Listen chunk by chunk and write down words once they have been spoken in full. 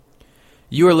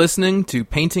You are listening to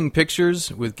Painting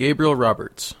Pictures with Gabriel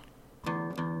Roberts.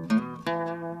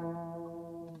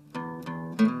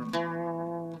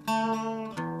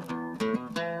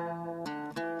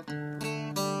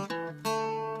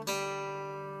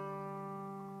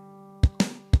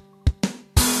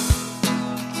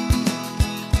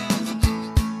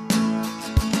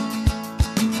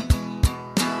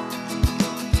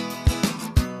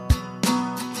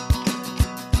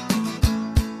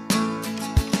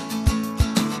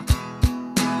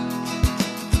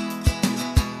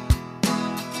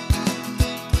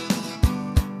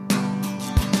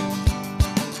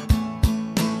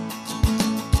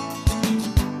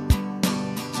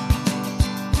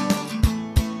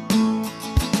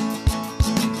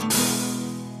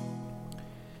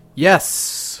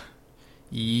 Yes,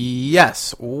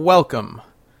 welcome,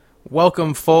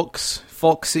 folks,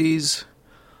 folksies,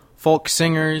 folk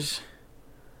singers,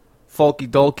 folky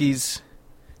dolkies,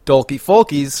 dolky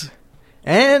folkies,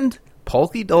 and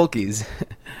polky dolkies.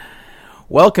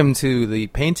 Welcome to the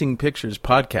Painting Pictures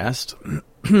podcast.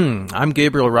 I'm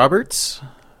Gabriel Roberts,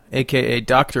 aka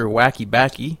Dr. Wacky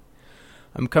Backy.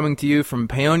 I'm coming to you from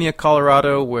Paonia,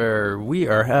 Colorado, where we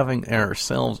are having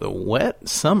ourselves a wet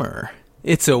summer.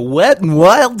 It's a wet and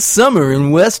wild summer in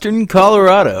western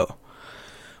Colorado.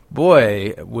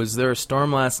 Boy, was there a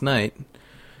storm last night.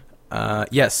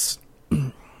 Yes,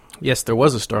 there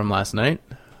was a storm last night.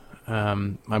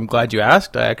 I'm glad you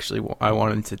asked. I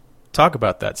wanted to talk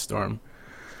about that storm.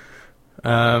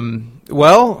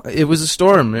 Well, it was a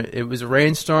storm. It was a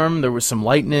rainstorm. There was some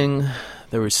lightning.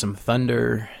 There was some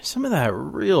thunder. Some of that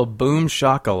real boom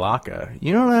shakalaka.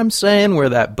 You know what I'm saying? Where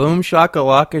that boom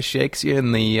shakalaka shakes you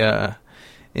in the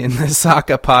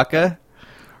Sakapaka,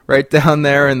 right down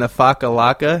there in the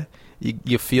Fakalaka,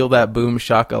 you feel that boom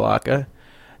shakalaka,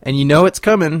 and you know it's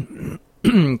coming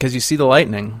because you see the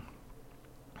lightning.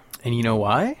 And you know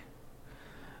why?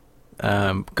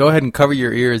 Go ahead and cover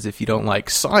your ears if you don't like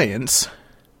science.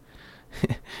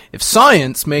 If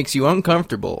science makes you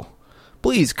uncomfortable,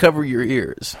 please cover your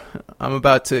ears. I'm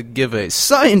about to give a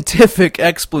scientific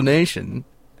explanation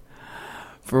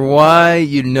for why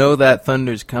you know that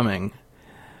thunder's coming.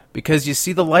 Because you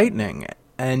see the lightning,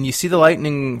 and you see the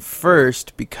lightning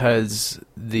first because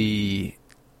the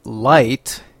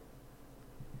light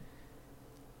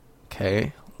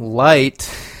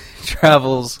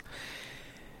travels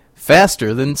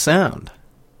faster than sound.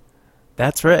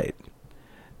 That's right.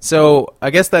 So I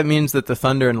guess that means that the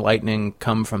thunder and lightning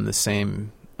come from the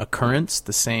same occurrence,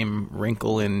 the same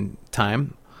wrinkle in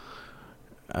time.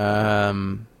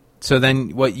 So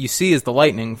then what you see is the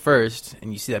lightning first,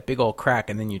 and you see that big old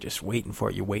crack, and then you're just waiting for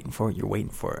it, you're waiting for it,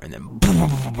 and then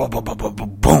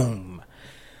boom,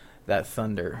 that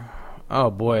thunder. Oh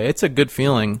boy, it's a good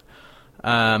feeling.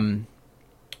 I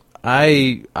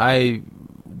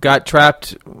got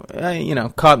trapped,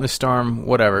 caught in the storm,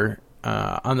 whatever,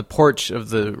 on the porch of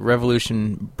the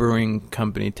Revolution Brewing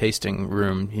Company tasting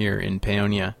room here in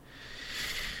Paonia.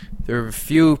 There were a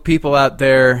few people out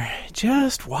there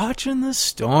just watching the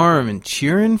storm and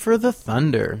cheering for the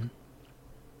thunder.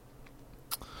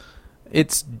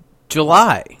 It's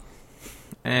July,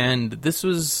 and this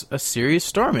was a serious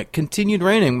storm. It continued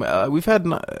raining. We've had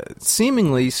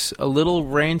seemingly a little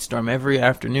rainstorm every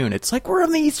afternoon. It's like we're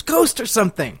on the East Coast or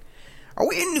something. Are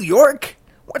we in New York?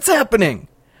 What's happening?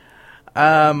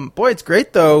 Boy, it's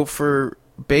great, though, for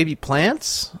baby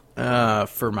plants,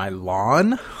 for my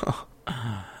lawn.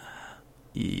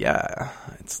 Yeah,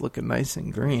 it's looking nice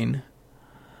and green.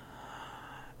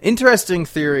 Interesting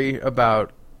theory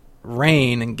about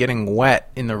rain and getting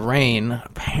wet in the rain.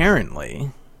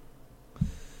 Apparently,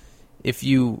 if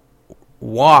you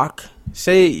walk,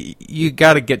 say you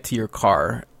got to get to your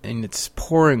car and it's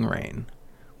pouring rain,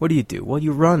 what do? Well,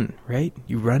 you run, right?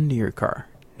 You run to your car.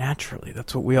 Naturally,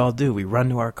 that's what we all do. We run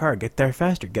to our car, get there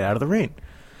faster, get out of the rain.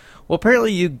 Well,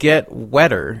 apparently you get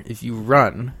wetter if you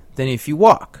run than if you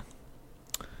walk.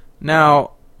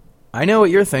 Now, I know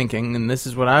what you're thinking, and this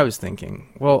is what I was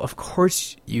thinking. Well, of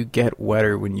course you get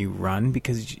wetter when you run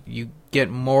because you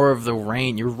get more of the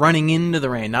rain. You're running into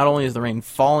the rain. Not only is the rain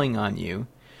falling on you,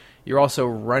 you're also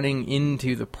running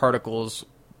into the particles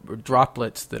or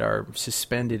droplets that are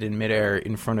suspended in midair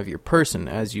in front of your person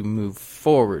as you move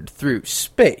forward through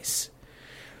space.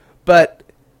 But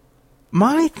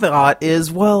my thought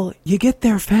is, well, you get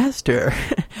there faster,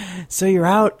 so you're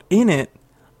out in it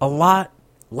a lot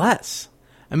less.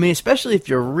 I mean, especially if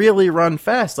you really run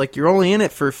fast, like you're only in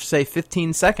it for, say,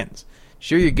 15 seconds.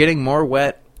 Sure, you're getting more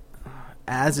wet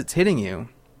as it's hitting you.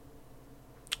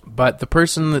 But the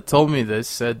person that told me this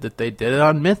said that they did it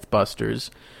on Mythbusters,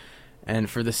 and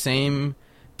for the same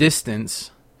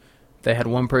distance they had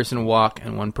one person walk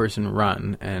and one person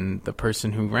run, and the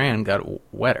person who ran got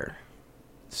wetter.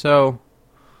 So,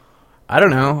 I don't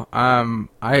know.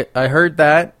 I heard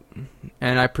that,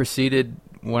 and I proceeded,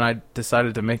 when I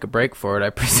decided to make a break for it, I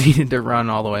proceeded to run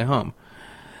all the way home.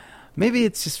 Maybe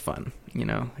it's just fun, you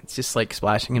know. It's just like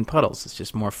splashing in puddles. It's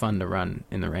just more fun to run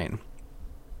in the rain.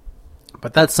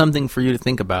 But that's something for you to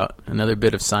think about. Another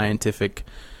bit of scientific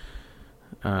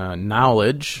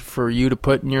knowledge for you to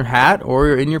put in your hat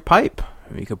or in your pipe.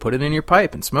 You could put it in your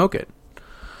pipe and smoke it.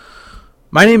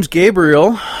 My name's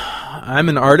Gabriel. I'm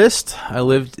an artist. I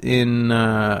live in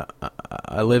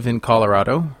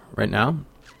Colorado right now.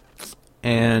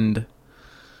 And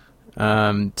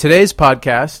today's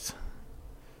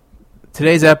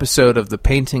episode of the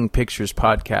Painting Pictures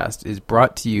podcast is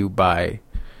brought to you by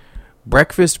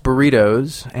breakfast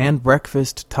burritos and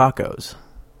breakfast tacos.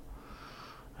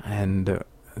 And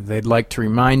they'd like to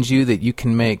remind you that you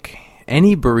can make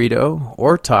any burrito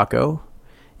or taco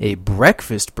a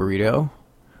breakfast burrito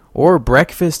or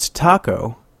breakfast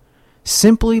taco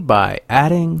simply by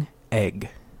adding egg.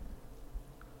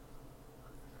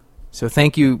 So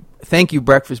thank you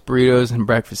breakfast burritos and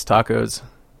breakfast tacos,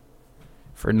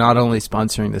 for not only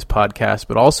sponsoring this podcast,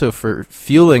 but also for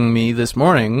fueling me this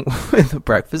morning with a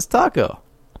breakfast taco.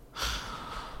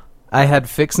 I had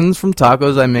fixins from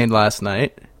tacos I made last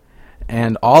night,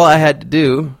 and all I had to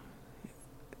do...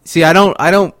 See, I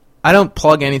don't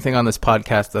plug anything on this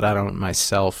podcast that I don't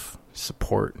myself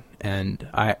support and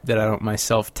that I don't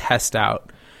myself test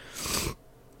out.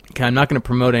 Okay, I'm not going to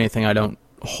promote anything I don't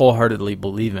wholeheartedly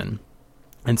believe in.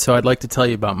 And so I'd like to tell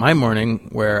you about my morning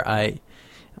where I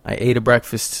ate a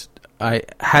breakfast. I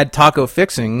had taco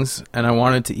fixings, and I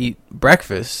wanted to eat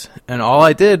breakfast. And all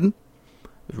I did was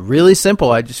really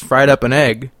simple. I just fried up an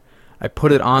egg. I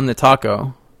put it on the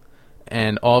taco,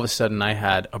 and all of a sudden I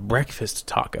had a breakfast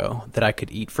taco that I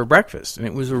could eat for breakfast. And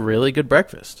it was a really good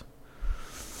breakfast.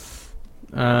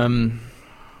 It's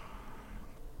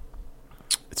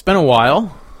been a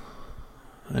while.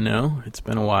 I know, it's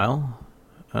been a while.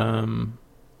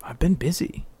 I've been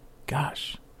busy.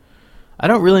 Gosh. I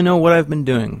don't really know what I've been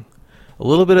doing. A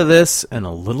little bit of this and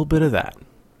a little bit of that.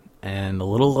 And a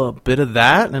little bit of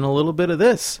that and a little bit of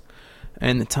this.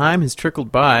 And the time has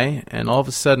trickled by, and all of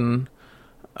a sudden,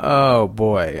 oh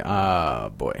boy.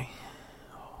 All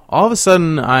of a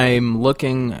sudden, I'm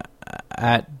looking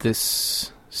at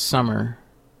this summer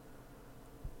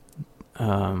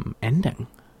ending.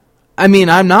 I mean,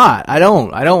 I'm not. I don't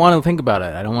want to think about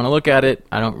it. I don't want to look at it.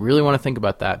 I don't really want to think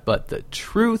about that. But the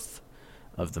truth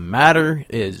of the matter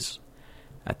is,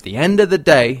 at the end of the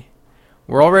day,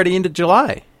 we're already into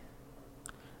July.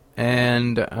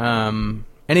 And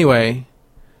anyway,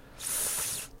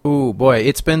 ooh boy,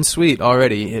 it's been sweet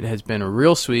already. It has been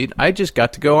real sweet. I just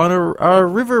got to go on a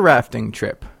river rafting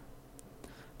trip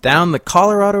down the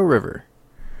Colorado River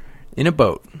in a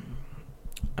boat.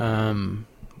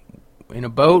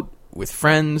 With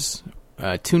friends,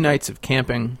 2 nights of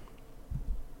camping.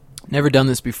 Never done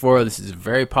this before. This is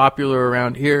very popular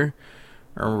around here,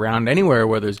 or around anywhere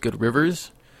where there's good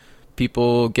rivers.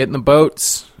 People get in the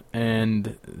boats,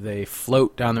 and they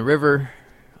float down the river,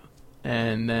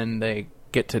 and then they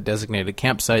get to designated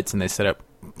campsites, and they set up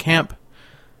camp.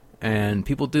 And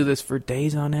people do this for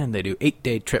days on end. They do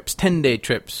 8-day trips, 10-day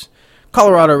trips,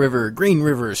 Colorado River, Green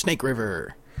River, Snake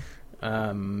River.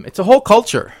 It's a whole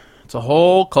culture. It's a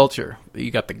whole culture.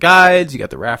 You got the guides, you got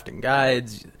the rafting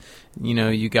guides, you know,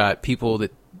 you got people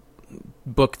that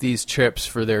book these trips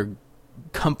for their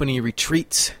company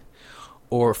retreats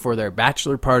or for their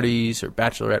bachelor parties or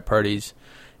bachelorette parties.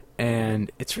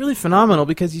 And it's really phenomenal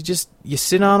because you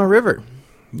sit on a river.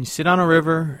 You sit on a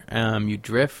river, you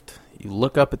drift, you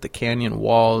look up at the canyon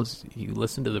walls, you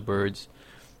listen to the birds.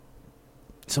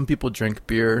 Some people drink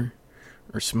beer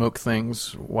or smoke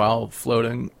things while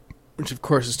floating, which of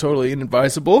course is totally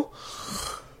inadvisable.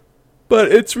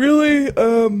 But it's really,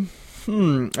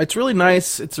 it's really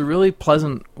nice. It's a really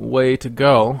pleasant way to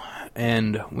go.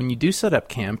 And when you do set up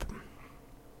camp,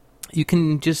 you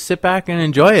can just sit back and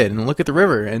enjoy it and look at the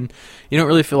river. And you don't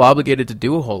really feel obligated to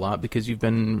do a whole lot because you've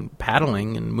been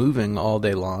paddling and moving all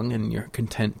day long, and you're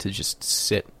content to just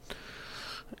sit.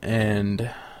 And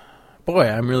boy,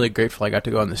 I'm really grateful I got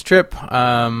to go on this trip.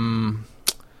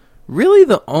 Really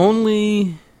the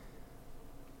only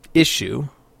issue,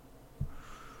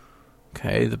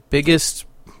 okay, the biggest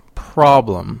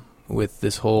problem with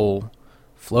this whole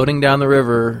floating down the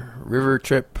river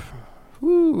trip,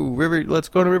 let's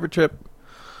go on a river trip,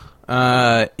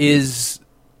 is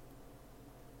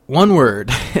one word,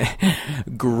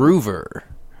 groover.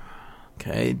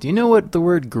 Okay, do you know what the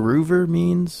word groover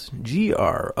means?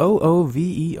 Groover.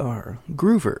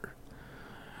 Groover.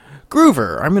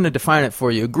 groover. I'm going to define it for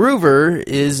you. A groover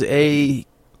is it's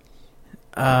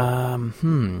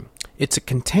a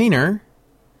container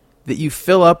that you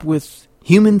fill up with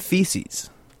human feces.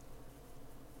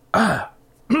 Yeah,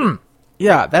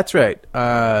 that's right.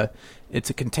 It's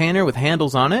a container with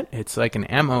handles on it. It's like an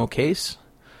ammo case.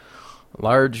 A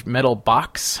large metal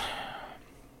box.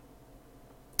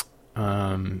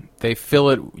 They fill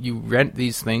it, you rent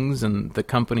these things, and the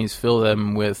companies fill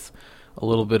them with a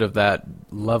little bit of that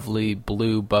lovely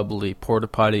blue bubbly porta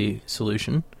potty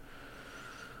solution.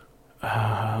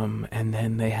 And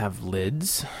then they have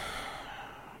lids.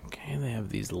 Okay, they have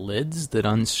these lids that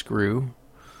unscrew.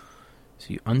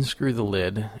 So you unscrew the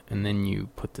lid, and then you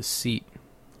put the seat,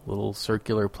 little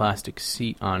circular plastic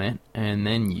seat on it, and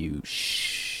then you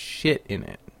shit in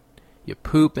it. You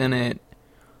poop in it.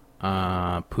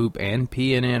 Poop and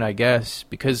pee in it, I guess,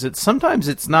 because sometimes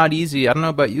it's not easy. I don't know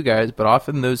about you guys, but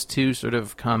often those two sort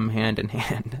of come hand in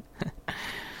hand.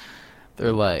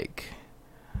 They're like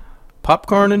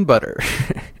popcorn and butter.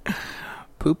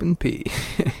 Poop and pee.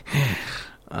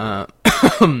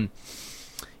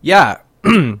 Yeah.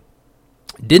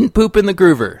 Didn't poop in the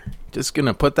groover. Just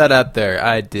gonna put that out there.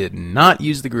 I did not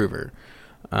use the groover.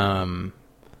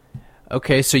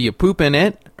 Okay, so you poop in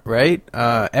it. Right?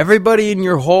 Everybody in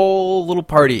your whole little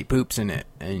party poops in it.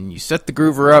 And you set the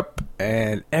groover up,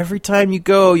 and every time you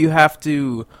go, you have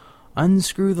to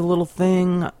unscrew the little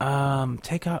thing,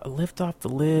 lift off the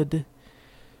lid,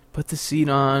 put the seat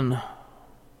on,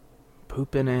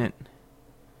 poop in it,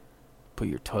 put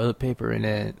your toilet paper in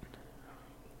it,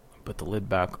 put the lid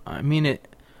back. I mean, and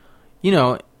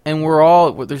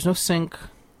there's no sink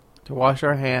to wash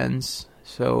our hands.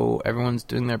 So everyone's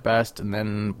doing their best and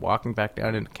then walking back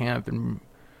down into camp and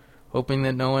hoping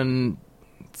that no one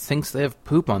thinks they have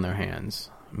poop on their hands.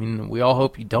 I mean, we all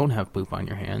hope you don't have poop on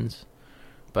your hands,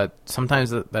 but sometimes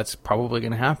that's probably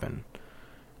going to happen.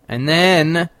 And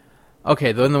then,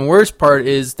 then the worst part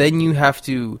is then you have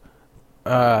to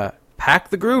pack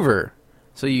the groover.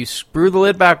 So you screw the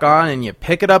lid back on and you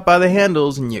pick it up by the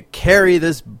handles and you carry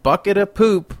this bucket of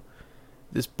poop,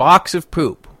 this box of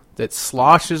poop that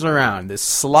sloshes around, this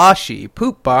sloshy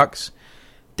poop box,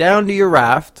 down to your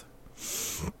raft,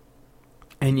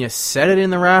 and you set it in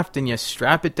the raft and you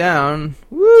strap it down.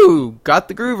 Woo! Got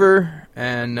the groover,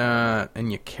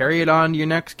 and you carry it on to your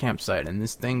next campsite, and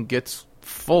this thing gets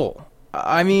full.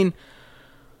 I mean,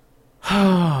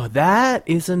 that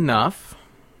is enough,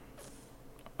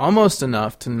 almost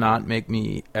enough to not make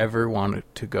me ever want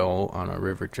to go on a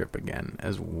river trip again,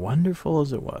 as wonderful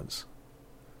as it was.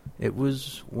 It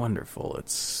was wonderful.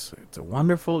 It's a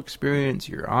wonderful experience.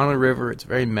 You're on a river. It's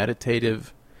very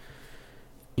meditative.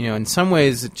 In some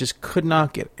ways, it just could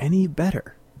not get any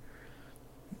better.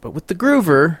 But with the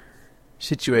groover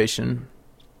situation,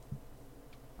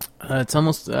 it's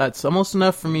almost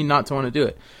enough for me not to want to do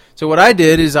it. So what I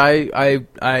did is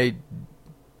I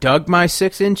dug my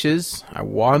 6 inches. I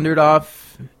wandered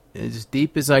off as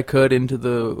deep as I could into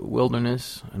the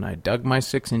wilderness, and I dug my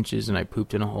 6 inches, and I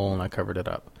pooped in a hole, and I covered it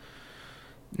up.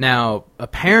 Now,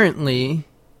 apparently,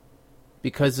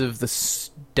 because of the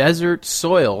desert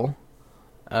soil,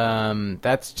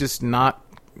 that's just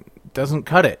doesn't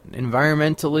cut it.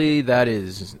 Environmentally, that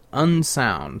is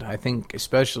unsound. I think,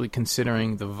 especially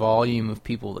considering the volume of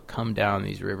people that come down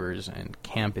these rivers and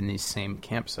camp in these same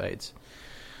campsites.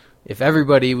 If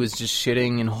everybody was just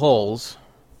shitting in holes,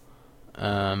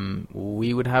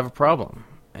 we would have a problem.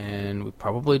 And we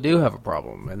probably do have a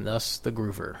problem, and thus the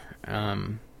groover.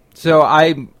 So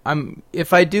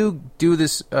if I do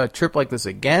this trip like this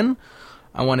again,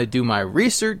 I want to do my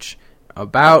research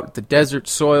about the desert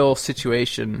soil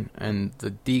situation and the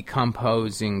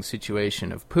decomposing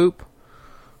situation of poop.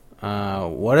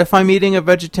 What if I'm eating a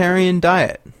vegetarian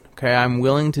diet? Okay, I'm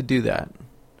willing to do that.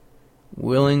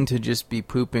 Willing to just be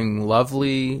pooping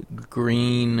lovely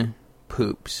green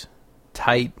poops.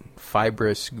 Tight,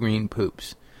 fibrous green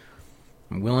poops.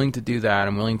 I'm willing to do that.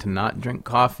 I'm willing to not drink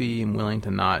coffee. I'm willing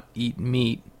to not eat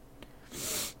meat.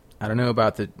 I don't know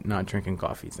about the not drinking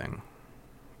coffee thing,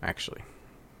 actually.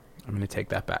 I'm going to take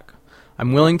that back.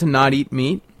 I'm willing to not eat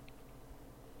meat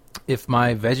if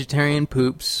my vegetarian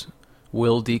poops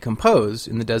will decompose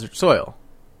in the desert soil.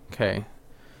 Okay.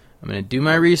 I'm going to do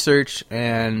my research,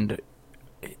 and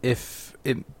if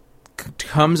it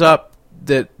comes up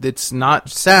that it's not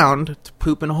sound to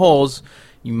poop in holes,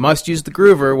 you must use the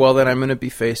groover, well, then I'm going to be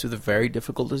faced with a very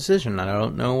difficult decision, and I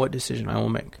don't know what decision I will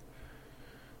make.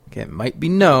 Okay, it might be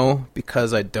no,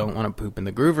 because I don't want to poop in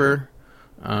the groover.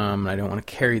 I don't want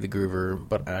to carry the groover,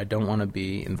 but I don't want to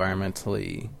be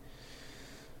environmentally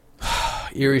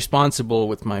irresponsible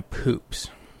with my poops.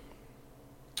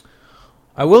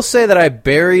 I will say that I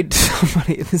buried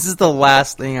somebody. This is the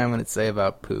last thing I'm going to say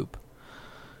about poop.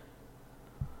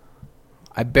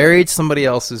 I buried somebody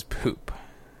else's poop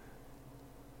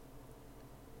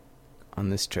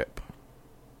on this trip.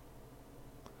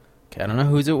 Okay, I don't know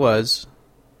whose it was.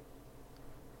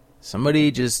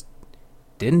 Somebody just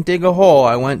didn't dig a hole.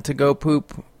 I went to go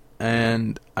poop,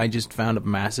 and I just found a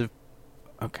massive...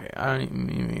 Okay,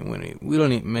 maybe we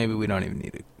don't even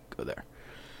need to go there.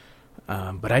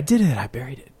 But I did it. I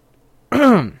buried it.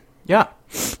 Yeah.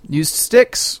 Used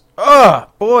sticks. Oh,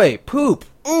 boy. Poop.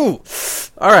 Ooh.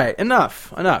 All right.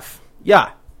 Enough. Yeah.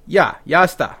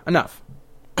 Yasta. Enough.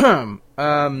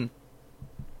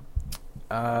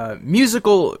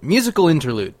 Musical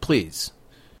interlude, please.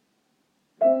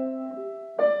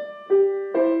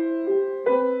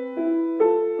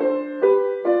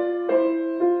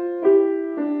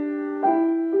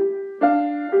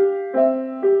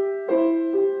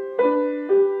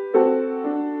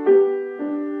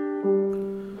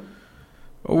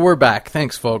 We're back.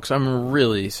 Thanks, folks. I'm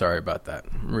really sorry about that.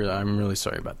 I'm really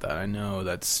sorry about that. I know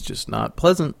that's just not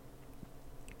pleasant.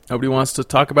 Nobody wants to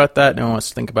talk about that. No one wants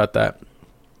to think about that.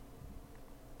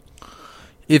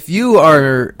 If you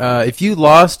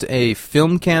lost a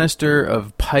film canister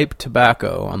of pipe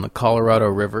tobacco on the Colorado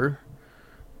River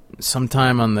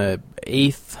sometime on the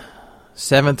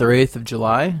 7th or 8th of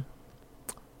July,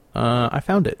 I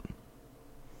found it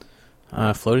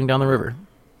floating down the river.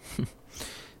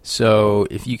 So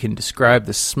if you can describe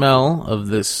the smell of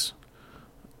this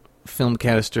film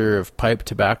canister of pipe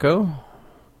tobacco,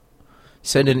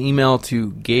 send an email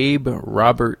to Gabe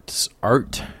Roberts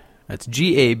Art. That's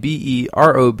GABEROBERTS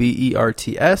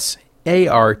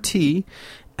ART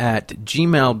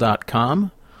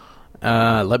 @gmail.com.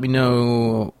 Let me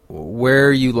know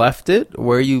where you left it,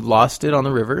 where you lost it on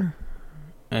the river,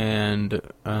 and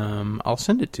I'll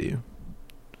send it to you.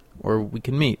 Or we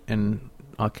can meet and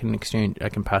I can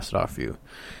pass it off for you.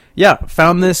 Yeah,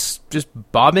 found this just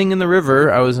bobbing in the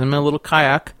river. I was in my little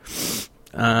kayak.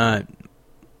 Well,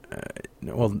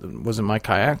 it wasn't my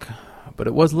kayak, but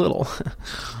it was little.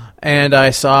 And I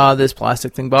saw this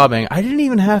plastic thing bobbing. I didn't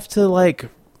even have to,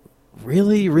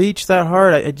 really reach that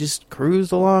hard. I just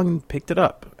cruised along and picked it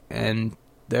up. And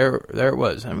there it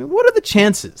was. I mean, what are the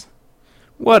chances?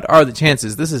 What are the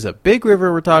chances? This is a big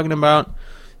river we're talking about.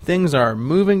 Things are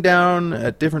moving down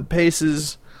at different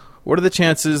paces. What are the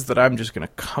chances that I'm just going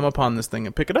to come upon this thing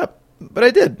and pick it up? But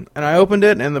I did. And I opened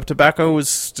it, and the tobacco was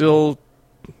still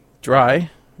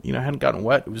dry. It hadn't gotten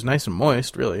wet. It was nice and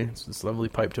moist, really. It's this lovely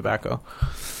pipe tobacco.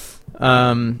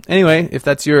 Anyway, if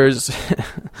that's yours,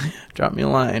 drop me a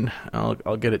line.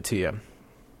 I'll get it to you.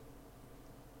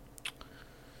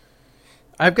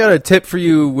 I've got a tip for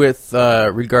you with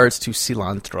regards to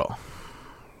cilantro.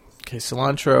 Okay,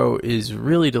 cilantro is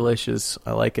really delicious.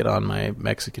 I like it on my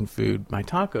Mexican food, my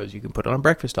tacos. You can put it on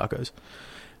breakfast tacos.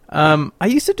 I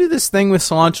used to do this thing with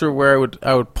cilantro where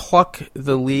I would pluck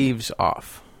the leaves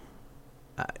off.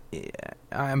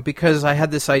 Because I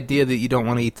had this idea that you don't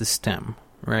want to eat the stem,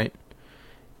 right?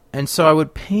 And so I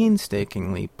would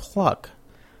painstakingly pluck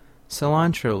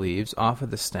cilantro leaves off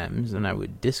of the stems, and I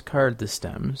would discard the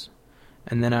stems,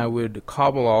 and then I would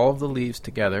cobble all of the leaves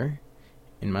together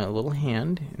in my little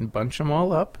hand and bunch them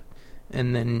all up,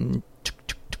 and then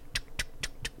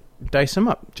dice them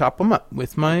up, chop them up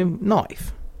with my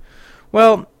knife.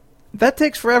 Well, that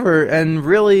takes forever, and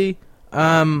really,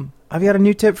 I've got a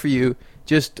new tip for you.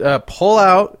 Just pull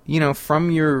out,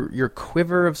 from your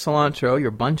quiver of cilantro,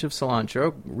 your bunch of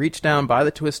cilantro, reach down by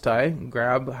the twist tie,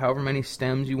 grab however many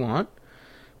stems you want,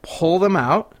 pull them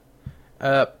out,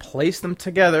 place them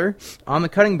together on the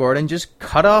cutting board, and just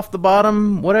cut off the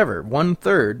bottom,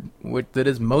 1/3, that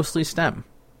is mostly stem.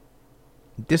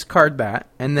 Discard that,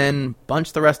 and then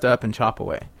bunch the rest up and chop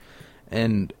away.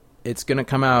 And it's going to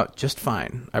come out just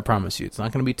fine, I promise you. It's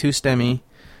not going to be too stemmy.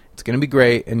 It's going to be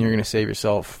great, and you're going to save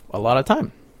yourself a lot of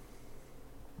time.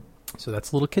 So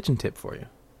that's a little kitchen tip for you.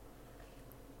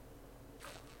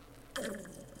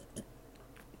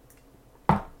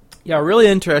 Yeah, really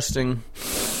interesting.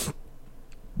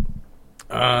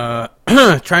 Trying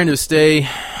to stay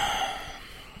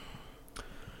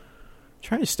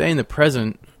in the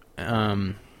present,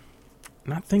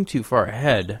 not think too far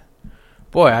ahead.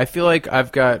 Boy, I feel like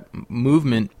I've got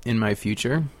movement in my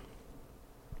future.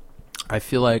 I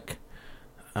feel like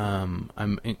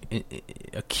I'm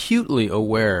acutely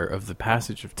aware of the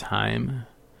passage of time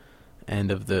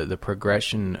and of the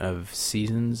progression of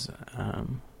seasons,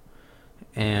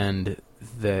 and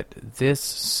that this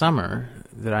summer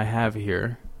that I have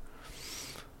here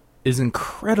is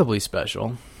incredibly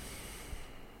special,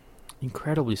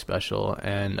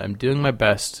 and I'm doing my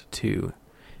best to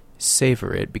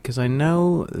savor it, because I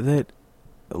know that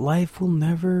life will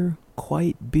never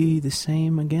quite be the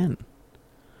same again.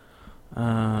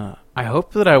 I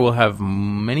hope that I will have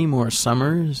many more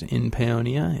summers in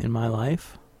Paonia in my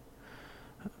life,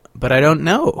 but I don't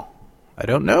know.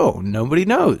 Nobody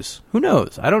knows. Who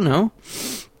knows? I don't know.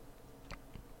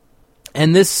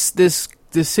 And this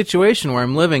situation where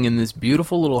I'm living in this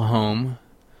beautiful little home,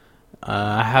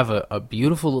 I have a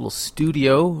beautiful little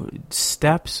studio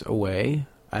steps away.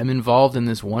 I'm involved in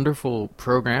this wonderful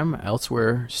program,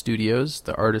 Elsewhere Studios,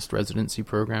 the artist residency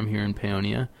program here in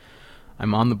Paonia.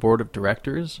 I'm on the board of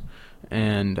directors,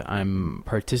 and I'm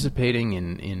participating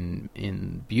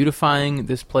in beautifying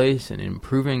this place and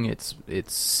improving its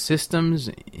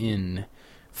systems, in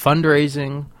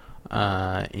fundraising,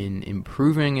 in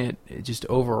improving it just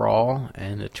overall,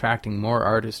 and attracting more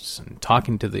artists and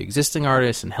talking to the existing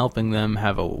artists and helping them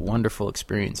have a wonderful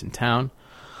experience in town.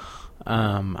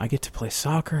 I get to play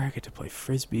soccer, I get to play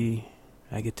frisbee,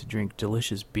 I get to drink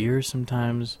delicious beers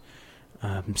sometimes,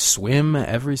 swim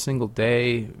every single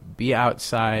day, be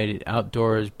outside,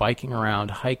 outdoors, biking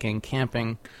around, hiking,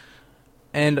 camping,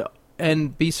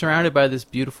 and be surrounded by this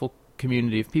beautiful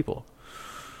community of people.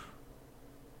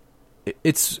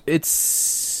 It's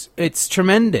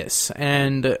tremendous,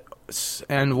 and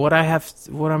what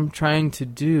I'm trying to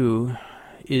do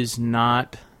is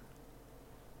not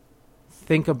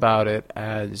think about it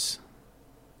as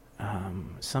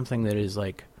something that is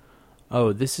like,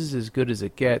 oh, this is as good as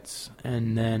it gets,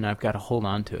 and then I've got to hold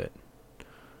on to it.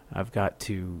 I've got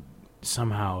to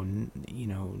somehow,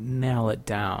 nail it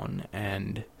down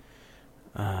and,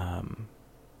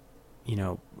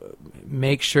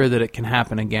 make sure that it can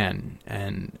happen again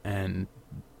and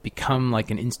become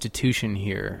like an institution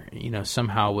here,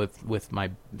 somehow with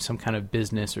some kind of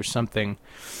business or something.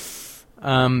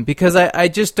 Because I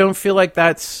just don't feel like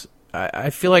that's... I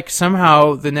feel like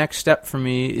somehow the next step for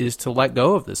me is to let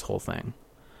go of this whole thing,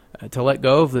 to let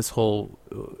go of this whole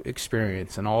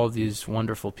experience and all of these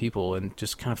wonderful people, and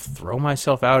just kind of throw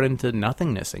myself out into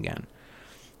nothingness again.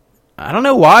 I don't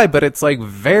know why, but it's like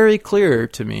very clear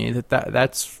to me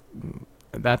that's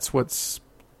what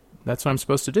I'm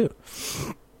supposed to do.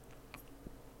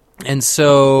 And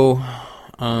so,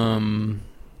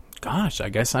 gosh, I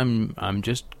guess I'm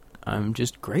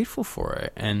just grateful for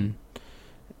it, and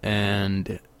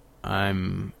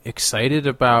I'm excited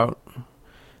about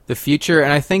the future.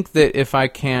 And I think that if I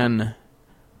can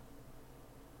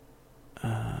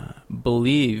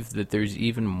believe that there's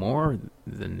even more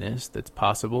than this that's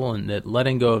possible, and that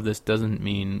letting go of this doesn't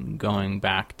mean going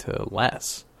back to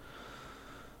less,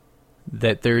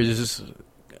 that there's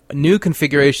new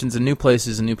configurations and new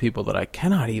places and new people that I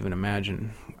cannot even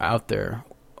imagine out there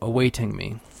awaiting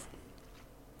me.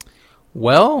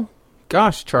 Well,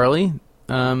 gosh, Charlie,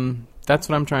 that's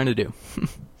what I'm trying to do.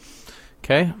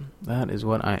 Okay? That is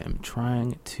what I am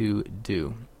trying to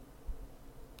do.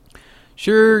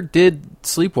 Sure did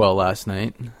sleep well last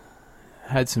night.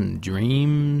 Had some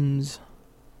dreams.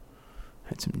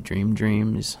 Had some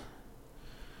dreams.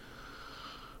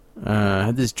 I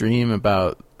had this dream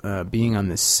about being on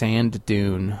this sand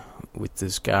dune with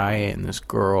this guy and this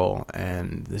girl,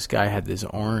 and this guy had this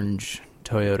orange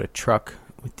Toyota truck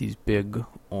with these big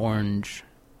orange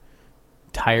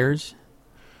tires,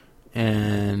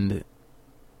 and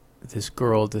this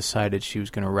girl decided she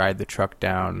was going to ride the truck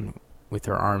down with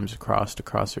her arms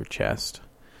across her chest,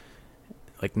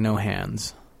 like no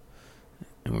hands.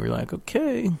 And we were like,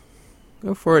 okay,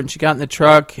 go for it. And she got in the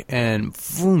truck and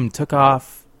boom, took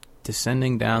off,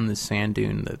 descending down the sand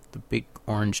dune. The big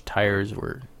orange tires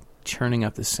were churning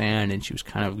up the sand, and she was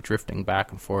kind of drifting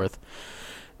back and forth.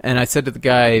 And I said to the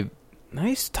guy,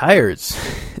 nice tires.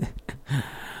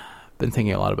 Been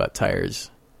thinking a lot about tires.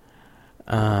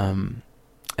 And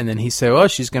then he said, well,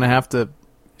 she's gonna have to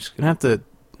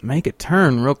make a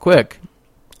turn real quick.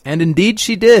 And indeed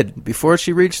she did. Before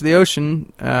she reached the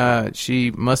ocean,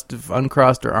 she must have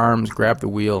uncrossed her arms, grabbed the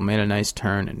wheel, made a nice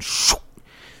turn, and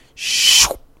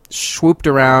swooped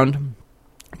around,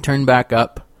 turned back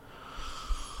up.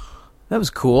 That was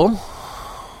cool.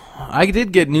 I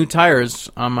did get new tires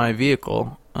on my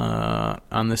vehicle,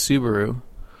 on the Subaru.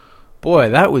 Boy,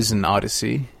 that was an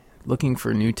odyssey, looking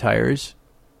for new tires.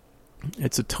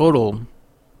 It's a total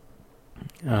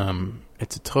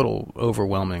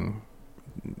overwhelming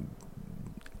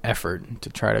effort to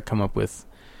try to come up with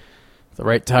the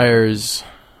right tires,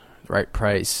 the right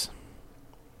price,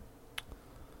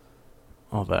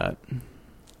 all that.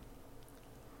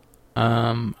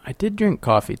 I did drink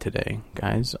coffee today,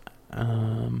 guys.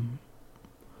 I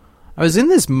was in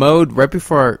this mode right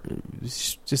before,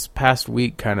 just past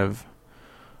week, kind of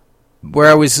where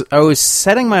I was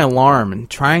setting my alarm and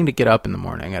trying to get up in the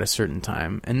morning at a certain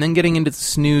time, and then getting into the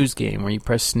snooze game where you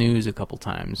press snooze a couple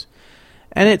times.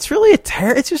 And it's really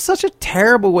it's just such a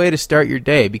terrible way to start your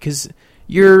day, because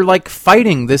you're like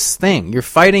fighting this thing. You're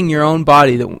fighting your own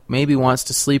body that maybe wants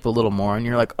to sleep a little more, and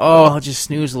you're like, oh, I'll just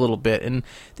snooze a little bit. And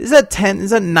is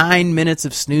that 9 minutes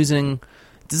of snoozing?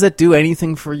 Does that do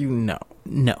anything for you?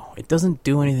 No, it doesn't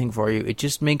do anything for you. It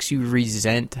just makes you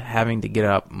resent having to get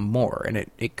up more, and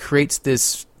it creates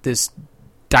this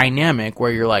dynamic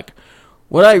where you're like,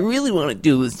 what I really want to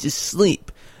do is just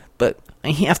sleep, but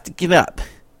I have to get up.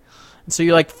 And so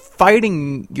you're like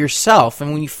fighting yourself,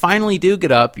 and when you finally do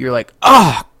get up, you're like,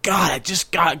 oh God, I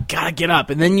just gotta get up.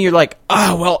 And then you're like,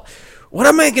 oh well, what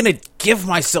am I gonna give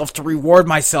myself to reward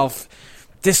myself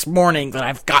this morning that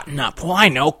I've gotten up? Well, I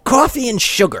know, coffee and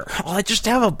sugar. Well, I just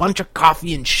have a bunch of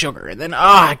coffee and sugar, and then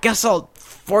I guess I'll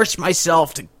force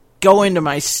myself to go into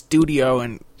my studio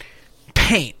and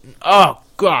paint. Oh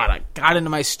God, I got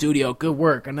into my studio, good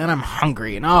work, and then I'm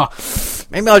hungry, and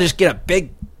maybe I'll just get a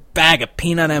big bag of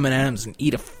peanut M&Ms and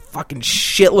eat a fucking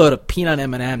shitload of peanut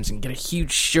M&Ms and get a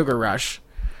huge sugar rush.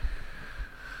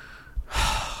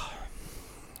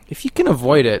 If you can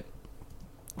avoid it,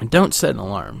 don't set an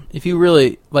alarm. If you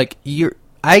really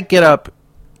I get up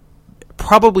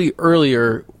probably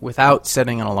earlier without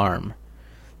setting an alarm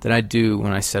than I do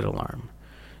when I set an alarm.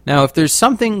 Now, if there's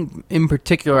something in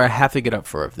particular I have to get up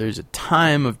for, if there's a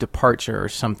time of departure or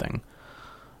something,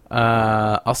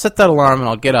 I'll set that alarm and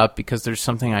I'll get up because there's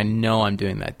something I know I'm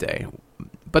doing that day.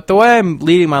 But the way I'm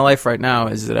leading my life right now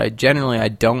is that I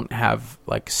don't have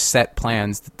like set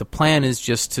plans. The plan is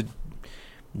just to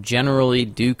generally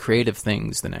do creative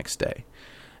things the next day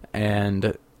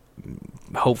and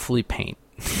hopefully paint.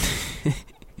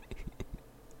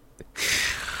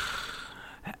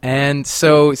 And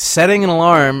so setting an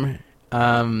alarm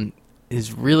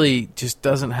is really just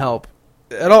doesn't help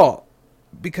at all,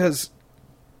 because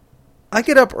I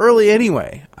get up early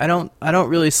anyway. I don't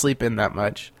really sleep in that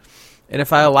much. And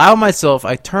if I allow myself,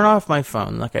 I turn off my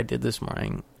phone like I did this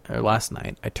morning or last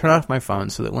night. I turn off my phone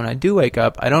so that when I do wake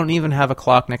up, I don't even have a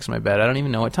clock next to my bed. I don't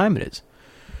even know what time it is.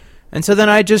 And so then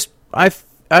I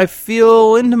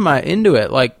feel into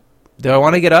it. Like, do I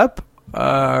want to get up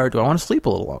or do I want to sleep a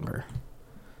little longer?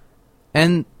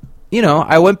 And,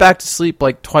 I went back to sleep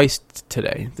like twice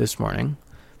this morning.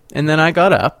 And then I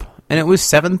got up, and it was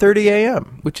 7:30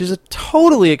 a.m., which is a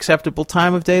totally acceptable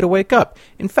time of day to wake up.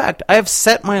 In fact, I have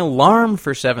set my alarm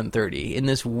for 7:30 in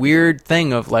this weird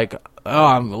thing of like,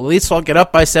 at least I'll get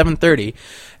up by 7:30.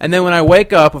 And then when I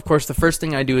wake up, of course, the first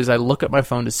thing I do is I look at my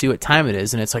phone to see what time it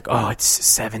is, and it's like, it's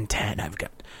 7:10. I've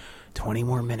got 20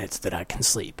 more minutes that I can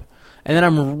sleep. And then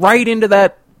I'm right into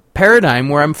that paradigm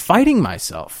where I'm fighting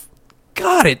myself.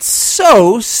 God, it's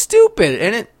so stupid,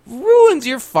 and it ruins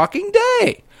your fucking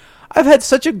day. I've had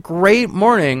such a great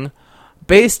morning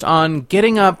based on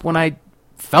getting up when I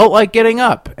felt like getting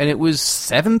up, and it was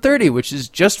 7:30, which is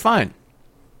just fine.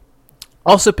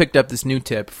 Also picked up this new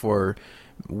tip for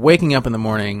waking up in the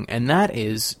morning, and that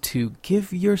is to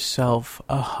give yourself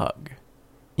a hug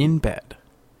in bed.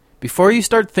 Before you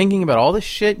start thinking about all the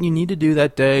shit you need to do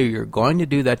that day, or you're going to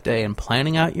do that day, and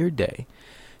planning out your day,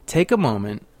 take a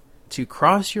moment to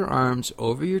cross your arms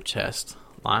over your chest,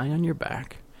 lying on your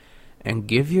back, and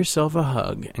give yourself a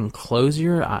hug and close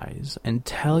your eyes and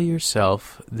tell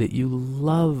yourself that you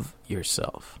love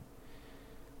yourself.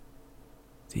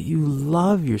 That you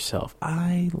love yourself.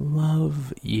 I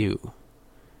love you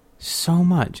so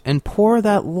much. And pour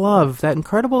that love, that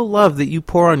incredible love that you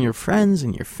pour on your friends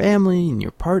and your family and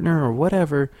your partner or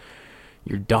whatever,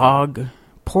 your dog.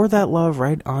 Pour that love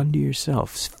right onto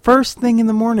yourself. First thing in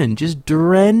the morning, just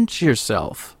drench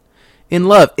yourself in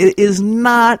love. It is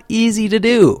not easy to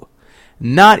do.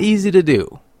 Not easy to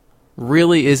do.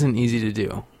 Really isn't easy to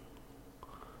do.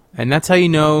 And that's how you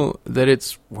know that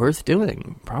it's worth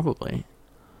doing, probably.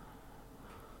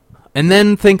 And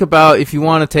then think about, if you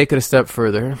want to take it a step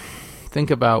further,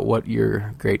 think about what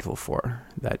you're grateful for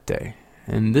that day.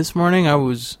 And this morning I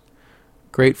was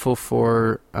grateful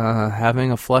for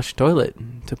having a flush toilet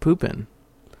to poop in.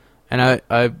 And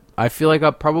I feel like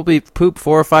I'll probably poop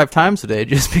 4 or 5 times a day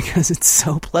just because it's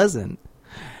so pleasant.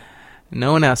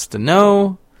 No one has to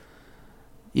know.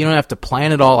 You don't have to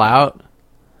plan it all out.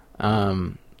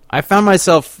 I found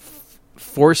myself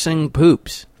forcing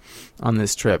poops on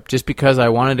this trip just because I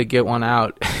wanted to get one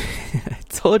out. I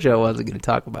told you I wasn't going to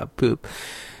talk about poop.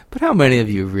 But how many of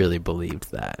you really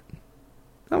believed that?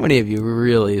 How many of you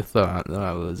really thought that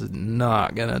I was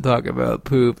not going to talk about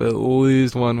poop at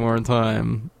least one more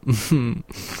time?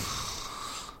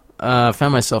 I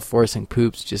found myself forcing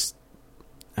poops just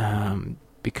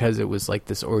because it was like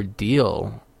this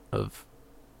ordeal of,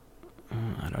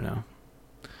 I don't know.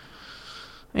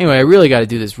 Anyway, I really got to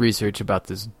do this research about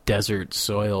this desert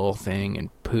soil thing and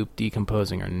poop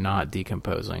decomposing or not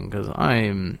decomposing, because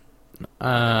I'm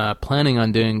planning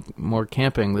on doing more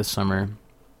camping this summer,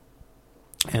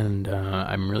 and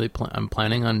I'm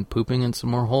planning on pooping in some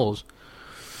more holes.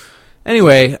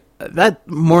 Anyway, that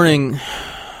morning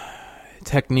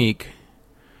technique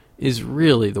is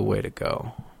really the way to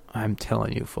go. I'm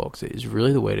telling you, folks, it is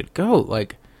really the way to go.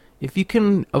 Like, if you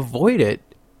can avoid it,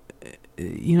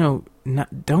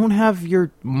 don't have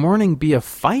your morning be a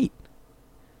fight,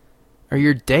 or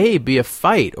your day be a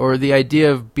fight, or the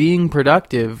idea of being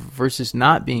productive versus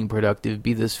not being productive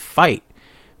be this fight,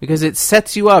 because it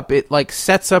sets you up. It like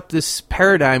sets up this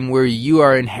paradigm where you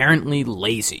are inherently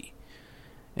lazy,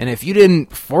 and if you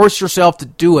didn't force yourself to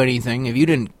do anything, if you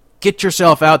didn't get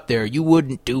yourself out there, you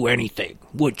wouldn't do anything,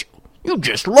 would you? You'd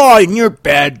just lie in your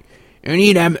bed and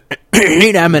eat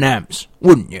M&Ms,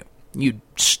 wouldn't you? You'd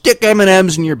stick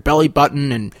M&Ms in your belly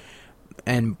button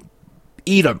and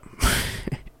eat them.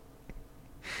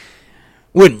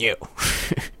 Wouldn't you?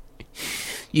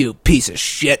 You piece of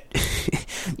shit.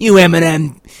 You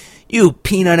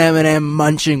peanut M&M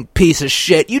munching piece of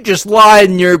shit. You just lie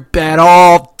in your bed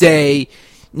all day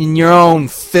in your own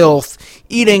filth,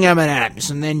 eating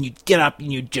M&Ms, and then you get up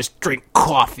and you just drink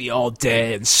coffee all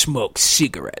day and smoke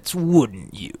cigarettes,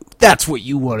 wouldn't you? That's what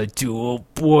you want to do. Oh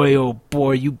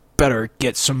boy, you better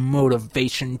get some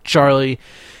motivation, Charlie.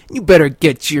 You better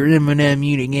get your M&M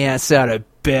eating ass out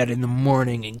of bed in the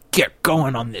morning and get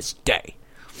going on this day.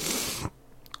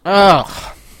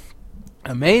 Oh,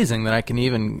 amazing that I could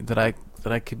even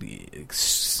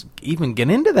get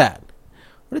into that.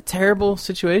 What a terrible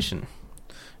situation.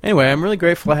 Anyway, I'm really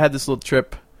grateful I had this little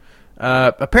trip.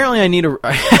 Apparently, I need a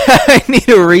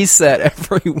reset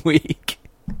every week.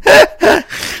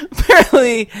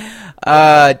 Apparently,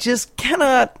 just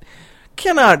cannot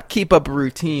keep up a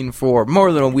routine for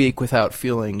more than a week without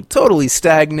feeling totally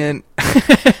stagnant.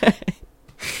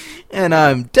 And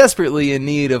I'm desperately in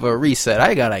need of a reset.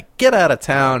 I gotta get out of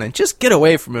town and just get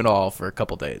away from it all for a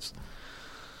couple days.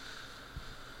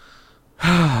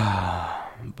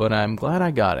 But I'm glad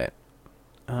I got it.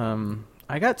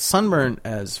 I got sunburned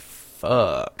as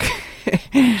fuck.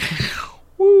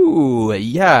 Woo,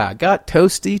 yeah, got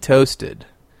toasted.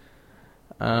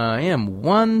 I am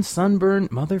one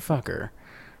sunburned motherfucker.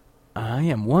 I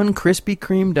am one Krispy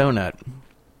Kreme donut.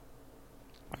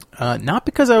 Not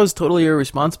because I was totally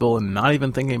irresponsible and not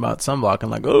even thinking about sunblock. I'm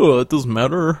like, oh, it doesn't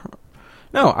matter.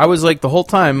 No, I was like the whole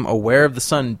time aware of the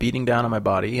sun beating down on my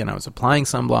body, and I was applying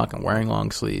sunblock and wearing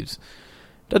long sleeves.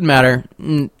 Doesn't matter.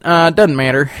 Doesn't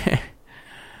matter.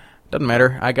 Doesn't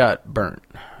matter. I got burnt.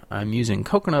 I'm using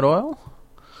coconut oil.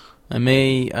 I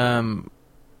may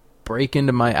break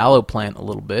into my aloe plant a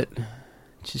little bit.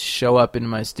 Just show up into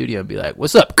my studio and be like,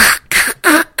 what's up?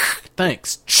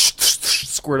 Thanks.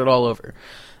 Squirt it all over.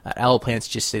 That aloe plant's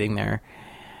just sitting there,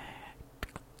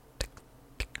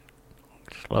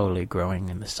 slowly growing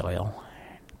in the soil,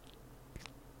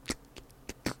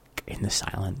 in the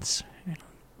silence,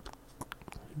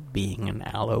 being an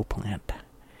aloe plant.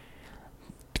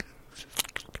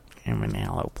 I'm an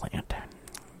aloe plant.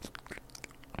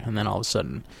 And then all of a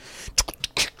sudden,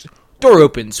 door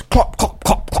opens. Plop, plop,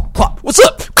 plop, plop, plop. What's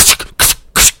up?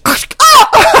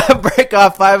 Break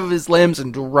off 5 of his limbs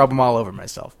and rub them all over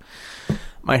myself.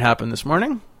 Might happen this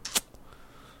morning.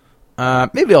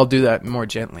 Maybe I'll do that more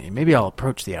gently. Maybe I'll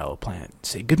approach the aloe plant and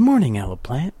say, good morning, aloe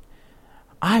plant.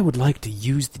 I would like to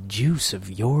use the juice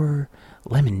of your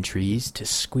lemon trees to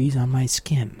squeeze on my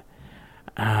skin.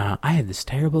 I had this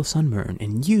terrible sunburn,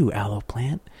 and you, aloe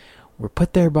plant, were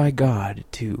put there by God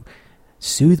to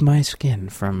soothe my skin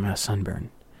from a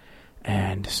sunburn.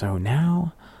 And so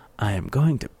now I am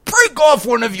going to break off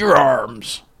one of your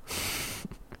arms.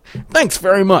 Thanks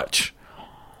very much.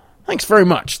 Thanks very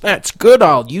much. That's good.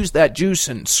 I'll use that juice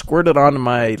and squirt it onto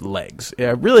my legs.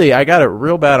 Yeah, really, I got it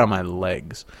real bad on my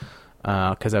legs.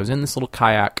 Because I was in this little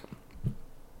kayak.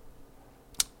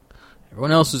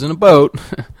 Everyone else was in a boat.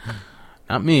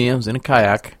 Not me. I was in a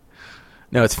kayak.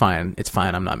 No, it's fine. It's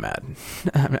fine. I'm not mad.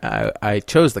 I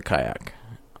chose the kayak.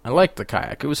 I liked the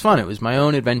kayak. It was fun. It was my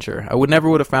own adventure. I never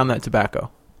would have found that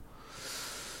tobacco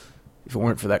if it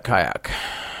weren't for that kayak.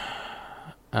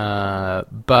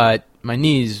 But my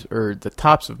knees, or the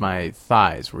tops of my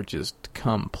thighs, were just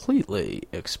completely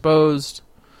exposed,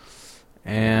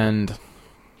 and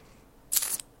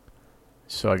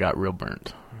so I got real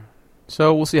burnt.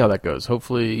 So we'll see how that goes.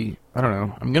 Hopefully, I don't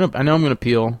know. I know I'm gonna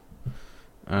peel.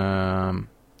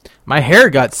 My hair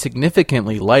got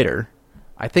significantly lighter.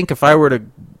 I think if I were to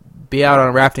be out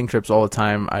on rafting trips all the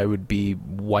time, I would be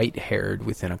white-haired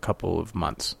within a couple of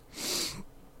months.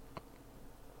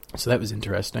 So that was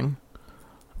interesting.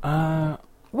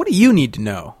 What do you need to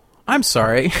know? I'm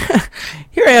sorry.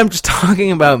 Here I am just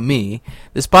talking about me.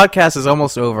 This podcast is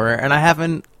almost over, and I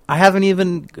haven't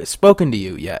even spoken to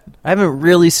you yet. I haven't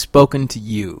really spoken to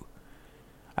you.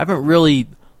 I haven't really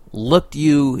looked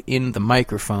you in the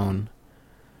microphone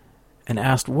and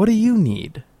asked, what do you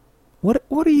need?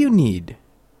 What do you need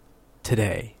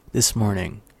today, this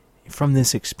morning, from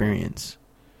this experience?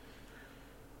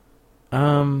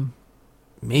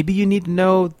 Maybe you need to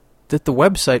know that the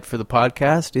website for the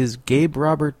podcast is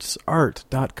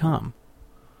gaberobertsart.com.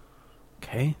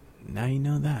 Okay, now you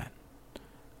know that.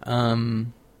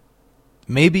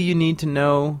 Maybe you need to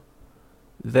know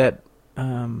that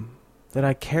that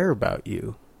I care about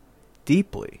you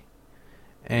deeply,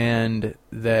 and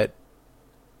that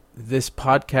this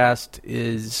podcast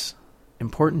is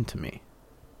important to me.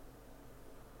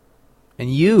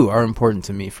 And you are important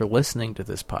to me for listening to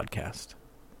this podcast.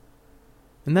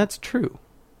 And that's true.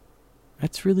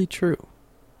 That's really true.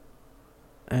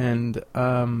 And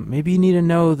maybe you need to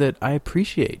know that I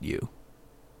appreciate you.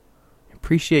 I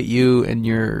appreciate you and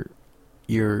your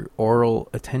oral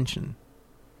attention.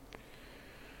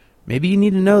 Maybe you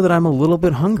need to know that I'm a little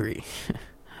bit hungry.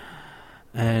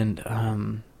 And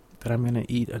that I'm going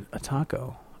to eat a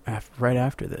taco right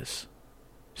after this.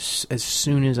 As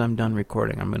soon as I'm done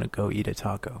recording, I'm going to go eat a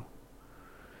taco.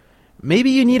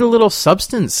 Maybe you need a little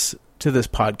substance to this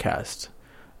podcast.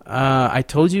 I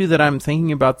told you that I'm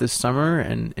thinking about this summer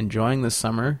and enjoying this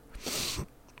summer.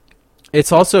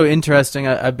 It's also interesting.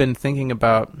 I've been thinking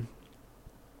about,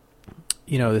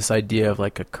 this idea of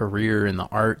like a career in the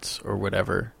arts or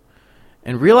whatever,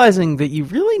 and realizing that you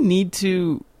really need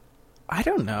to, I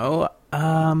don't know,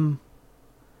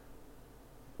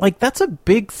 like that's a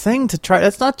big thing to try.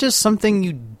 That's not just something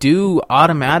you do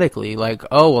automatically. Like,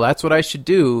 oh, well, that's what I should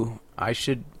do. I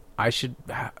should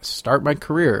start my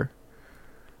career.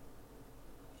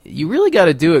 You really got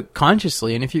to do it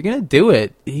consciously, and if you're going to do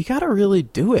it, you got to really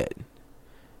do it.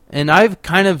 And I've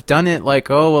kind of done it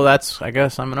like, oh, well, I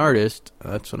guess I'm an artist.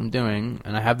 That's what I'm doing,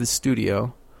 and I have this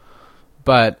studio.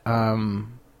 But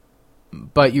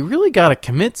you really got to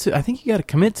commit to, I think you got to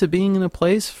commit to being in a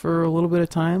place for a little bit of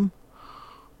time.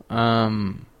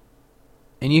 And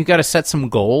you got to set some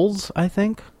goals, I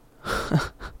think.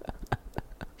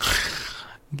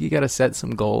 You got to set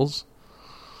some goals.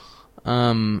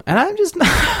 And I'm just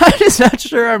not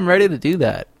sure I'm ready to do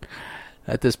that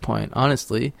at this point,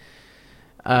 honestly.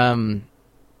 I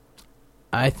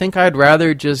think I'd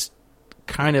rather just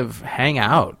kind of hang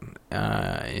out,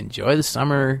 enjoy the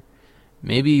summer,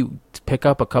 maybe pick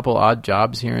up a couple odd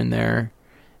jobs here and there,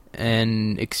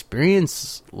 and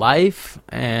experience life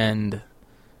and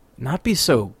not be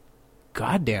so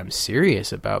goddamn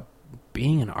serious about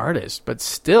being an artist. But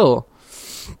still,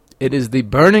 it is the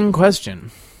burning question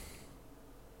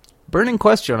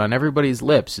on everybody's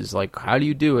lips is like, how do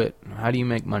you do it? How do you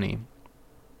make money?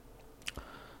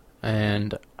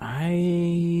 And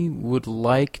I'd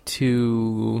like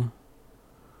to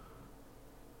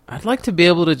be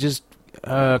able to just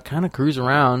kind of cruise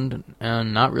around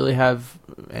and not really have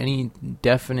any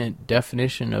definite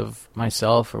definition of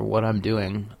myself or what I'm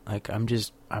doing. Like, I'm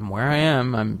where I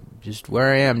am. I'm just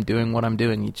where I am doing what I'm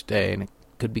doing each day, and it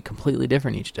could be completely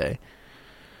different each day.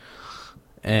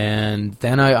 And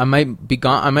then I might be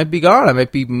gone. I might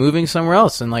be moving somewhere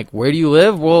else. And like, where do you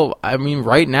live? Well, I mean,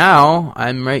 right now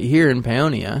I'm right here in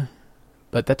Paonia,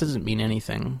 but that doesn't mean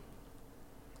anything.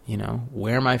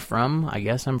 Where am I from? I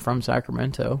guess I'm from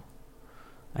Sacramento.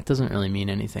 That doesn't really mean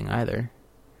anything either.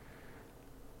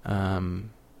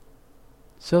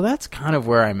 So that's kind of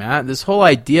where I'm at. This whole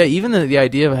idea, even the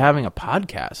idea of having a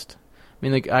podcast. I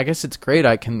mean, like, I guess it's great.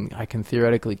 I can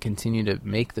theoretically continue to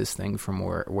make this thing from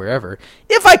wherever.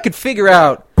 If I could figure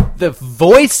out the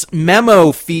voice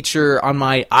memo feature on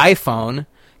my iPhone,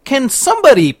 can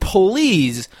somebody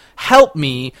please help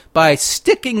me by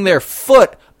sticking their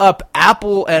foot up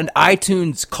Apple and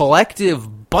iTunes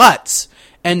collective butts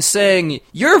and saying,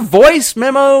 your voice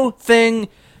memo thing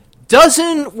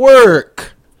doesn't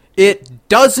work. It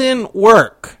doesn't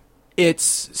work.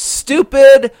 It's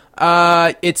stupid.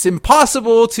 It's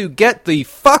impossible to get the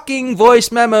fucking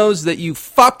voice memos that you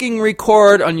fucking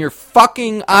record on your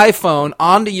fucking iPhone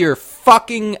onto your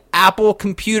fucking Apple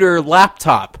computer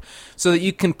laptop so that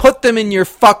you can put them in your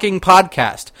fucking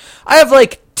podcast. I have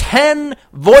like 10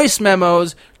 voice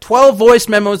memos 12 voice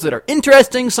memos that are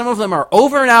interesting. Some of them are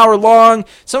over an hour long.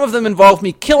 Some of them involve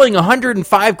me killing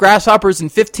 105 grasshoppers in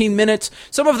 15 minutes.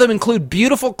 Some of them include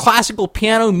beautiful classical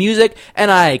piano music, and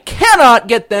I cannot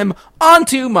get them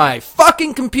onto my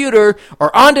fucking computer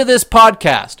or onto this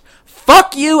podcast.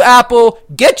 Fuck you, Apple.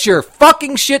 Get your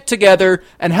fucking shit together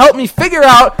and help me figure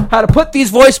out how to put these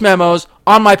voice memos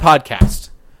on my podcast.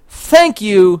 Thank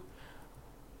you.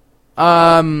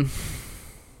 I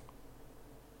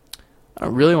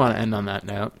don't really want to end on that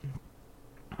note.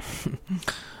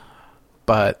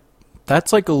 But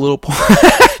that's like a little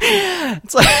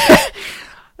it's like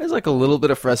there's like a little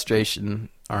bit of frustration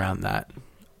around that.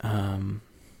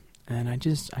 And I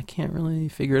can't really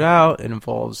figure it out. It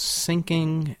involves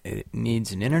syncing. It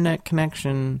needs an internet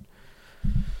connection.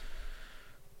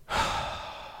 I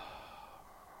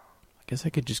guess I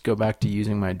could just go back to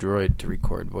using my Droid to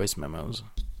record voice memos.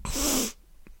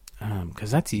 Because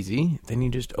that's easy. Then you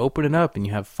just open it up and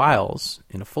you have files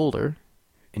in a folder.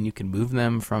 And you can move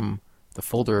them from the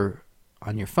folder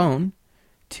on your phone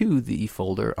to the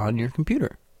folder on your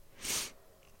computer.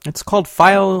 It's called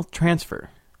file transfer.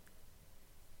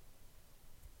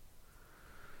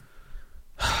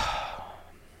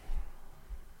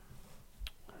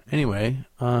 Anyway,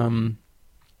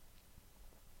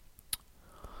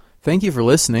 thank you for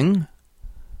listening.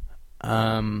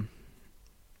 I'm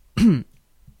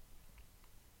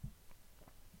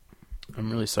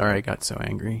really sorry I got so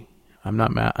angry. I'm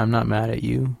not mad at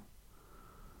you.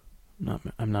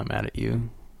 I'm not mad at you.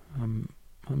 I'm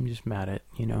just mad at,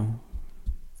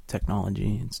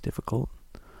 technology. It's difficult.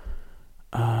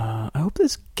 I hope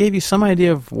this gave you some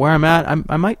idea of where I'm at.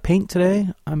 I might paint today.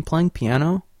 I'm playing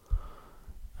piano.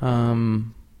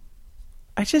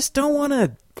 I just don't want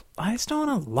to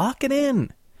lock it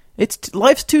in.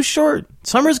 Life's too short.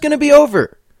 Summer's going to be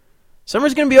over.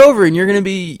 And you're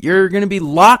going to be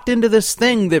locked into this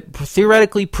thing that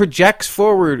theoretically projects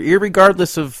forward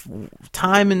irregardless of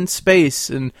time and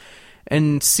space and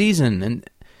season. And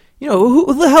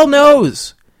who the hell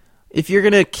knows if you're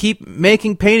going to keep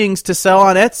making paintings to sell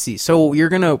on Etsy. So you're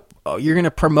going to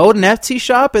promote an Etsy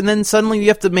shop and then suddenly you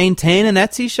have to maintain an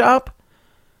Etsy shop?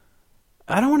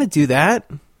 I don't want to do that.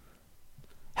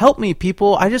 Help me,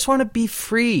 people. I just want to be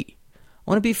free.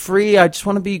 I just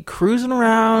want to be cruising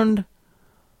around,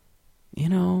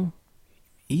 eating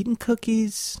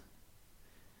cookies.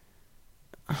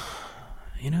 I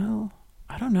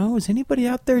don't know. Is anybody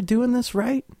out there doing this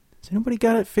right? Has anybody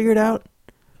got it figured out?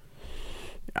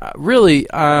 Really,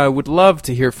 I would love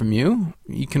to hear from you.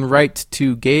 You can write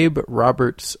to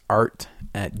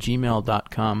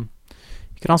gaberobertsart@gmail.com.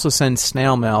 You can also send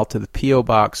snail mail to the P.O.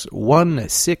 Box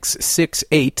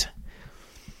 1668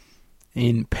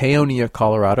 in Paonia,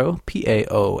 Colorado,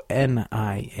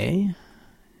 Paonia.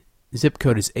 Zip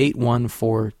code is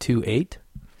 81428.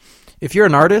 If you're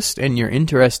an artist and you're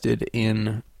interested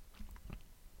in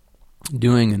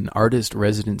doing an artist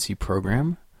residency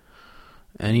program,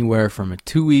 anywhere from a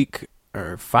 2-week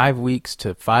or 5 weeks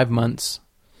to 5 months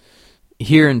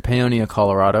here in Paonia,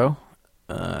 Colorado,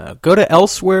 go to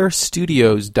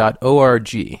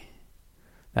elsewherestudios.org.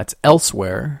 That's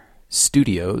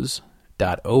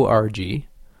elsewherestudios.org.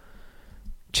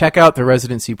 Check out the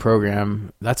residency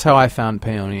program. That's how I found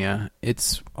Paonia.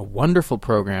 It's a wonderful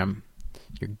program.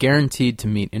 You're guaranteed to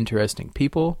meet interesting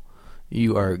people.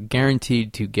 You are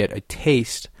guaranteed to get a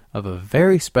taste of a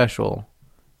very special,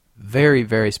 very,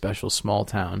 very special small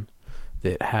town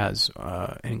that has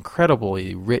an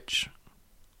incredibly rich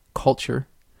culture.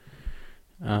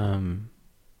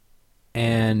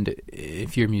 And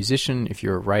if you're a musician, if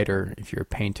you're a writer, if you're a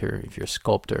painter, if you're a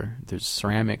sculptor, there's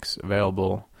ceramics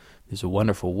available. There's a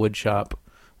wonderful wood shop,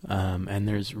 and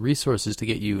there's resources to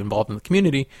get you involved in the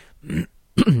community.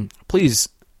 Please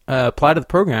apply to the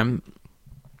program.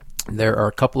 There are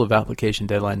a couple of application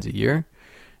deadlines a year,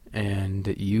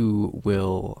 and you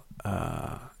will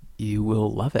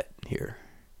love it here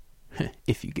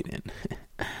if you get in.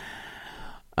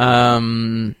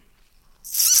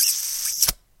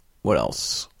 What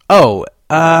else? Oh,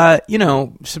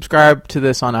 subscribe to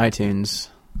this on iTunes.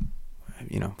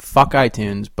 Fuck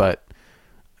iTunes, but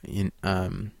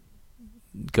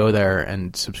go there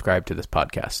and subscribe to this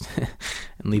podcast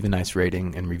and leave a nice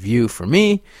rating and review for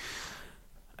me.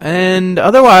 And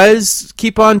otherwise,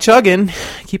 keep on chugging,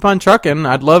 keep on trucking.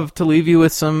 I'd love to leave you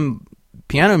with some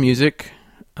piano music.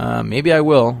 Maybe I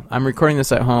will. I'm recording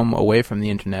this at home away from the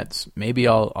internet. Maybe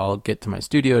I'll get to my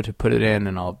studio to put it in,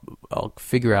 and I'll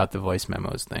figure out the voice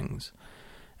memos things.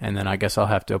 And then I guess I'll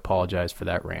have to apologize for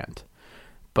that rant.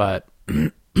 But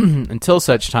until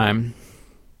such time,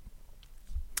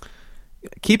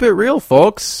 keep it real,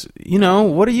 folks. You know,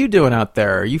 what are you doing out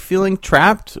there? Are you feeling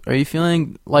trapped? Are you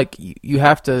feeling like you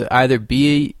have to either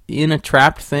be in a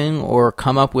trapped thing or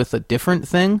come up with a different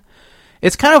thing?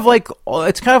 It's kind of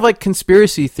like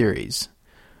conspiracy theories.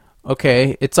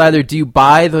 Okay, it's either do you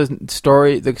buy the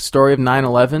story of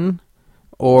 9/11,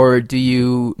 or do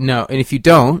you no? And if you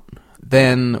don't,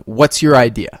 then what's your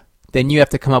idea? Then you have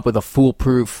to come up with a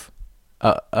foolproof,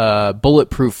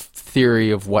 bulletproof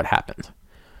theory of what happened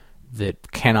that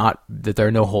there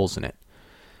are no holes in it.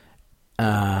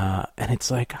 And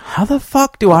it's like, how the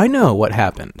fuck do I know what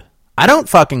happened? I don't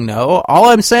fucking know. All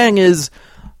I'm saying is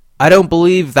I don't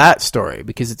believe that story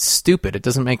because it's stupid. It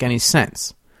doesn't make any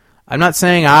sense. I'm not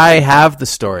saying I have the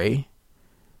story,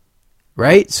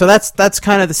 right? So that's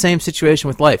kind of the same situation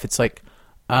with life. It's like,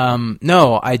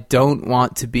 no, I don't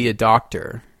want to be a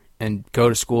doctor and go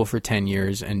to school for 10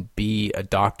 years and be a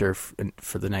doctor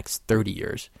for the next 30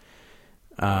 years.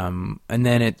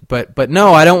 But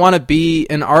no, I don't want to be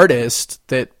an artist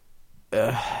that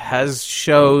has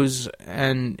shows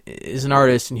and is an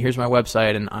artist, and here's my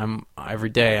website, and every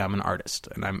day I'm an artist,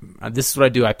 and this is what I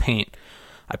do. I paint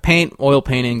oil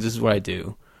paintings. This is what I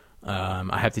do.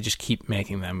 I have to just keep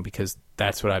making them because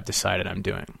that's what I've decided I'm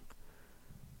doing.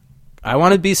 I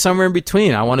want to be somewhere in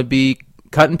between. I want to be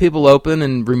cutting people open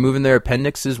and removing their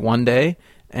appendixes one day,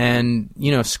 and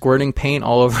squirting paint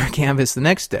all over a canvas the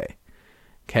next day.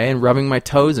 Okay, and rubbing my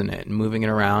toes in it and moving it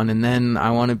around, and then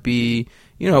I want to be,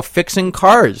 fixing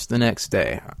cars the next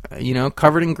day,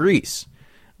 covered in grease,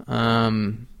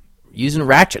 using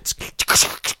ratchets.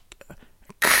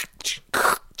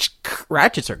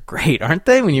 Ratchets are great, aren't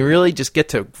they? When you really just get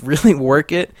to really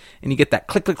work it, and you get that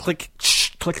click, click, click,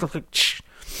 click, click, click.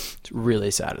 It's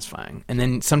really satisfying. And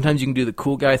then sometimes you can do the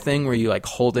cool guy thing where you like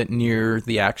hold it near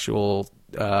the actual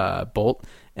bolt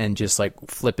and just like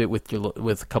flip it with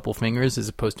a couple fingers as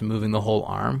opposed to moving the whole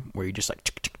arm, where you just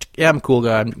like, yeah, I'm a cool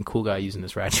guy. I'm a cool guy using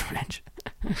this ratchet wrench.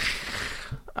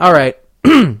 All right.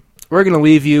 We're going to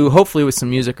leave you hopefully with some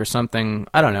music or something.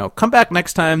 I don't know. Come back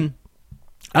next time.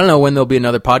 I don't know when there'll be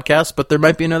another podcast, but there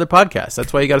might be another podcast.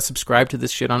 That's why you got to subscribe to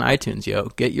this shit on iTunes, yo.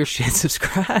 Get your shit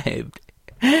subscribed.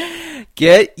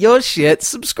 Get your shit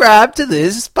subscribed to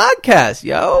this podcast,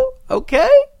 yo. Okay?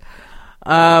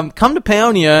 Come to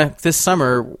Paonia this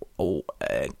summer.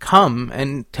 Come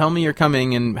and tell me you're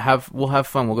coming, and we'll have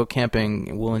fun. We'll go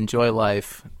camping. We'll enjoy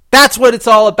life. That's what it's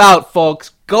all about,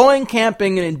 folks. Going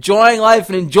camping and enjoying life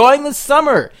and enjoying the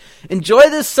summer. Enjoy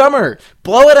this summer.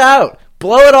 Blow it out.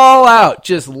 Blow it all out.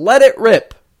 Just let it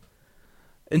rip.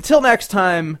 Until next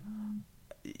time,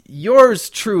 yours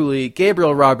truly,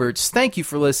 Gabriel Roberts. Thank you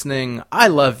for listening. I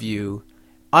love you.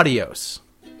 Adios.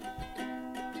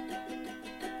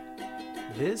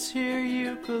 This here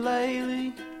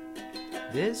ukulele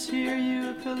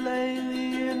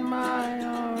in my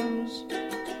arms.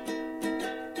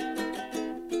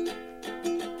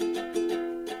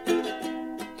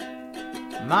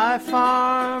 My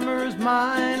farmer's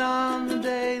mine on the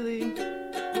daily.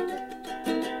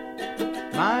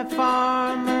 My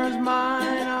farmer's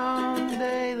mine on the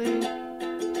daily.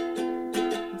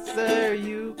 With their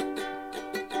ukuleles.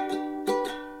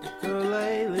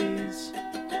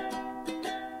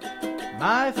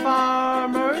 My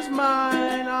farmer's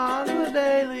mine on the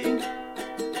daily.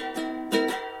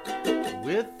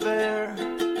 With their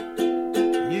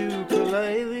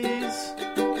ukuleles.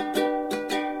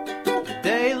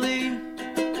 Daily,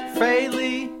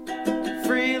 freely,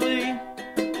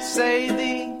 say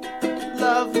thee,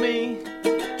 love me,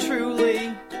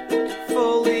 truly,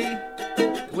 fully,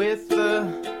 with the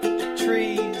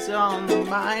trees on the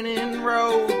mining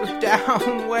road,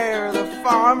 down where the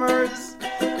farmers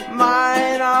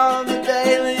mine on the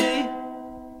daily.